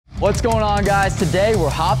What's going on, guys? Today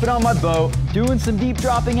we're hopping on my boat, doing some deep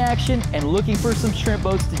dropping action and looking for some shrimp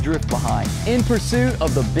boats to drift behind in pursuit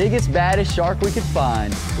of the biggest, baddest shark we could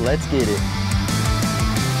find. Let's get it.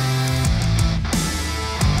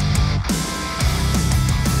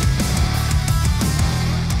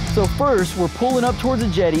 So first, we're pulling up towards the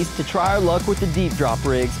jetties to try our luck with the deep drop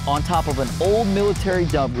rigs on top of an old military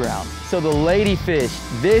dump ground. So the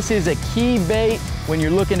ladyfish, this is a key bait when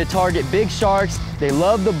you're looking to target big sharks. They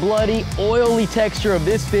love the bloody, oily texture of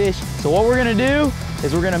this fish. So what we're gonna do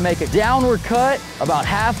is we're gonna make a downward cut about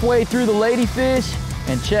halfway through the ladyfish,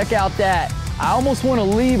 and check out that. I almost wanna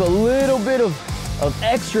leave a little bit of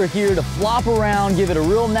extra here to flop around, give it a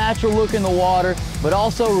real natural look in the water, but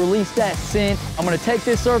also release that scent. I'm gonna take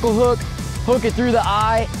this circle hook, hook it through the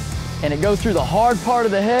eye, and it goes through the hard part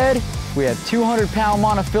of the head. We have 200-pound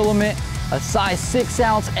monofilament, a size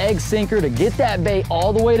 6-ounce egg sinker to get that bait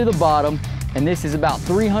all the way to the bottom, and this is about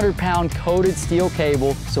 300-pound coated steel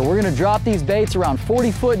cable. So we're gonna drop these baits around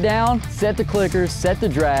 40 foot down, set the clickers, set the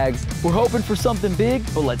drags. We're hoping for something big,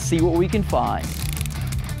 but let's see what we can find.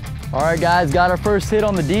 All right, guys, got our first hit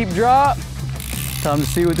on the deep drop. Time to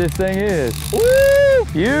see what this thing is. Woo!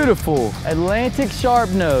 Beautiful. Atlantic sharp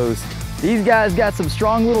nose. These guys got some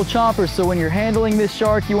strong little chompers, so when you're handling this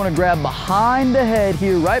shark, you wanna grab behind the head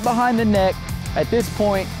here, right behind the neck. At this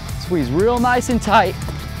point, squeeze real nice and tight.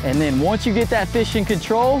 And then once you get that fish in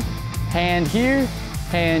control, hand here,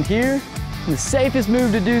 hand here. And the safest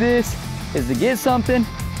move to do this is to get something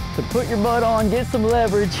to put your butt on, get some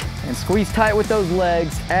leverage, and squeeze tight with those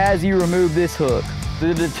legs as you remove this hook.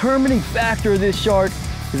 The determining factor of this shark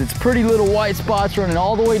is its pretty little white spots running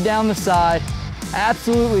all the way down the side.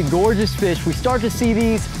 Absolutely gorgeous fish. We start to see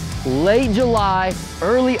these late July,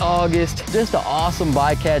 early August. Just an awesome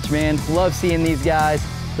bycatch, man. Love seeing these guys.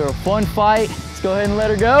 They're a fun fight. Let's go ahead and let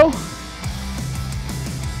her go.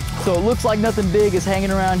 So it looks like nothing big is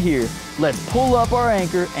hanging around here. Let's pull up our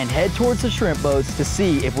anchor and head towards the shrimp boats to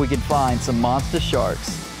see if we can find some monster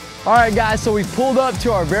sharks. All right, guys, so we pulled up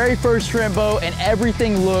to our very first shrimp boat and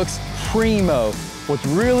everything looks primo. What's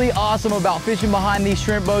really awesome about fishing behind these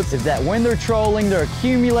shrimp boats is that when they're trolling, they're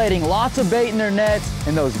accumulating lots of bait in their nets,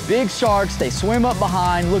 and those big sharks, they swim up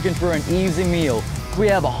behind looking for an easy meal. We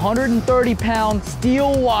have a 130-pound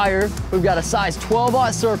steel wire, we've got a size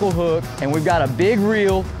 12-aught circle hook, and we've got a big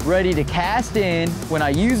reel ready to cast in. When I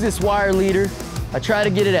use this wire leader, I try to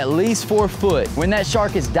get it at least 4 foot. When that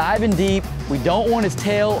shark is diving deep, we don't want his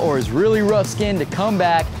tail or his really rough skin to come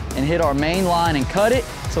back and hit our main line and cut it,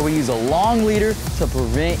 so we use a long leader to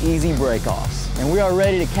prevent easy breakoffs. And we are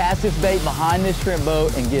ready to cast this bait behind this shrimp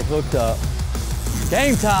boat and get hooked up.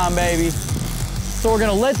 Game time, baby. So we're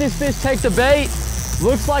gonna let this fish take the bait.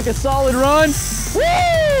 Looks like a solid run.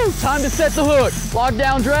 Woo! Time to set the hook. Lock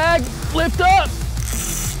down, drag, lift up.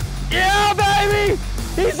 Yeah, baby!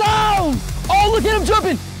 He's on! Oh, look at him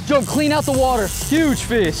jumping. Jump clean out the water. Huge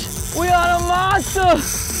fish. We got a monster.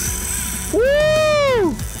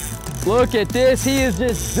 Woo! Look at this. He is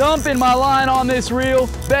just dumping my line on this reel.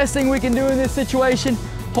 Best thing we can do in this situation,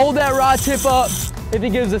 hold that rod tip up. If he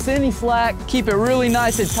gives us any slack, keep it really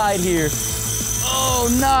nice and tight here.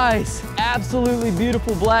 Oh, nice. Absolutely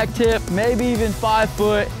beautiful black tip, maybe even 5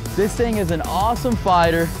 foot. This thing is an awesome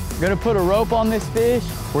fighter. We're gonna put a rope on this fish.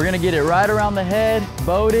 We're gonna get it right around the head,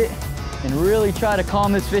 boat it, and really try to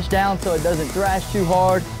calm this fish down so it doesn't thrash too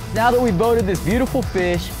hard. Now that we boated this beautiful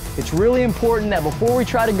fish, it's really important that before we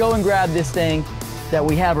try to go and grab this thing, that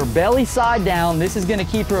we have her belly side down. This is gonna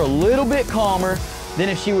keep her a little bit calmer than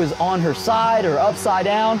if she was on her side or upside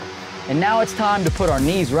down. And now it's time to put our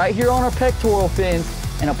knees right here on our pectoral fins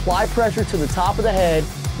and apply pressure to the top of the head.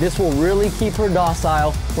 This will really keep her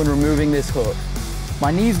docile when removing this hook.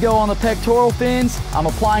 My knees go on the pectoral fins. I'm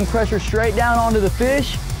applying pressure straight down onto the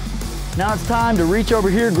fish. Now it's time to reach over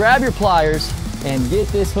here, grab your pliers, and get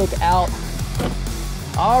this hook out.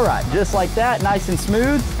 All right, just like that, nice and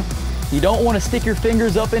smooth. You don't want to stick your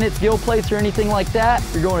fingers up in its gill plates or anything like that.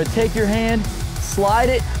 You're going to take your hand, slide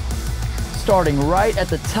it, starting right at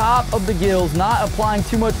the top of the gills, not applying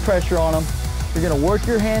too much pressure on them. You're gonna work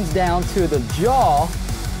your hands down to the jaw.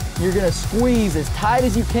 You're gonna squeeze as tight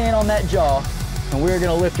as you can on that jaw, and we're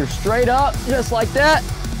gonna lift her straight up, just like that.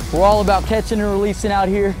 We're all about catching and releasing out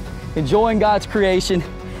here, enjoying God's creation,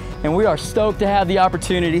 and we are stoked to have the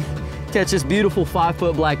opportunity to catch this beautiful 5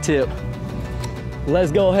 foot black tip.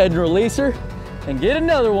 Let's go ahead and release her and get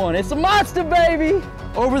another one. It's a monster, baby.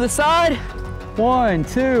 Over the side, 1,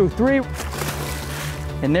 2, 3,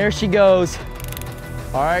 and there she goes.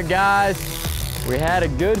 All right, guys, we had a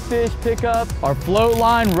good fish pick up our float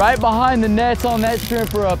line right behind the nets on that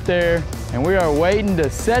shrimper up there. And we are waiting to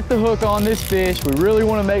set the hook on this fish. We really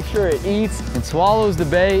want to make sure it eats and swallows the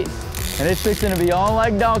bait. And it's fixing to be on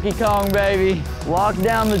like Donkey Kong, baby. Lock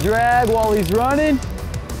down the drag while he's running.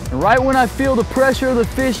 And right when I feel the pressure of the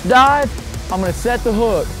fish dive, I'm gonna set the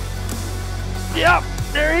hook. Yep,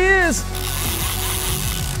 there he is.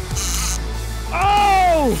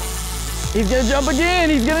 Oh! He's gonna jump again,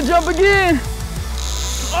 he's gonna jump again.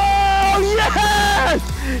 Oh, yes!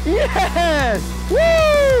 Yes!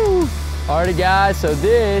 Woo! Alrighty guys, so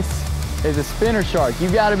this is a spinner shark. You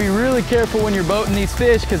gotta be really careful when you're boating these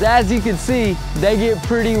fish because as you can see, they get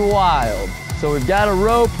pretty wild. So we've got a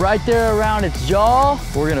rope right there around its jaw.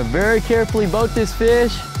 We're gonna very carefully boat this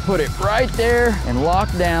fish, put it right there and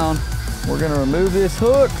lock down. We're gonna remove this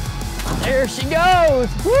hook. There she goes,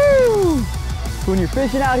 woo! When you're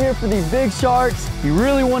fishing out here for these big sharks, you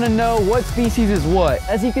really wanna know what species is what.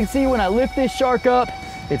 As you can see, when I lift this shark up,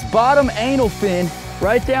 its bottom anal fin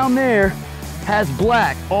right down there has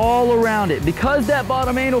black all around it. Because that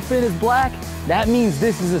bottom anal fin is black, that means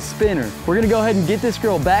this is a spinner. We're gonna go ahead and get this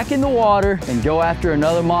girl back in the water and go after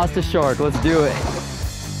another monster shark. Let's do it.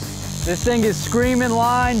 This thing is screaming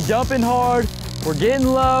line, jumping hard. We're getting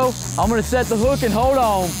low. I'm gonna set the hook and hold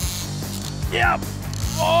on. Yep.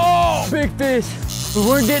 Oh, big fish. We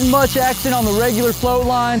weren't getting much action on the regular float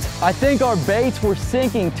lines. I think our baits were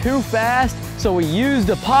sinking too fast, so we used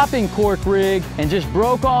a popping cork rig and just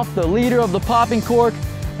broke off the leader of the popping cork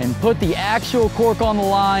and put the actual cork on the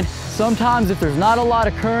line. Sometimes if there's not a lot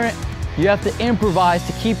of current, you have to improvise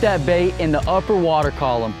to keep that bait in the upper water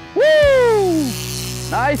column. Woo!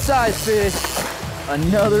 Nice size fish.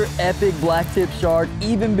 Another epic blacktip shark,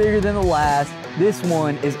 even bigger than the last. This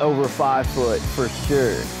one is over 5 foot for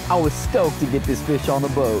sure. I was stoked to get this fish on the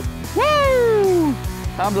boat. Woo!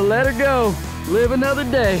 Time to let her go. Live another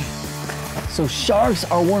day. So sharks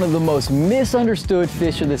are one of the most misunderstood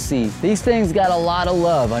fish of the sea. These things got a lot of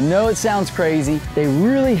love. I know it sounds crazy. They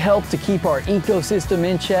really help to keep our ecosystem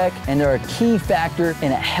in check, and they're a key factor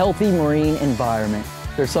in a healthy marine environment.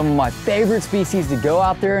 They're some of my favorite species to go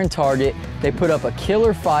out there and target. They put up a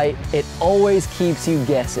killer fight. It always keeps you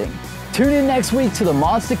guessing. Tune in next week to the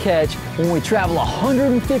Monster Catch when we travel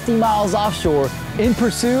 150 miles offshore in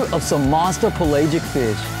pursuit of some monster pelagic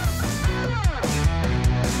fish.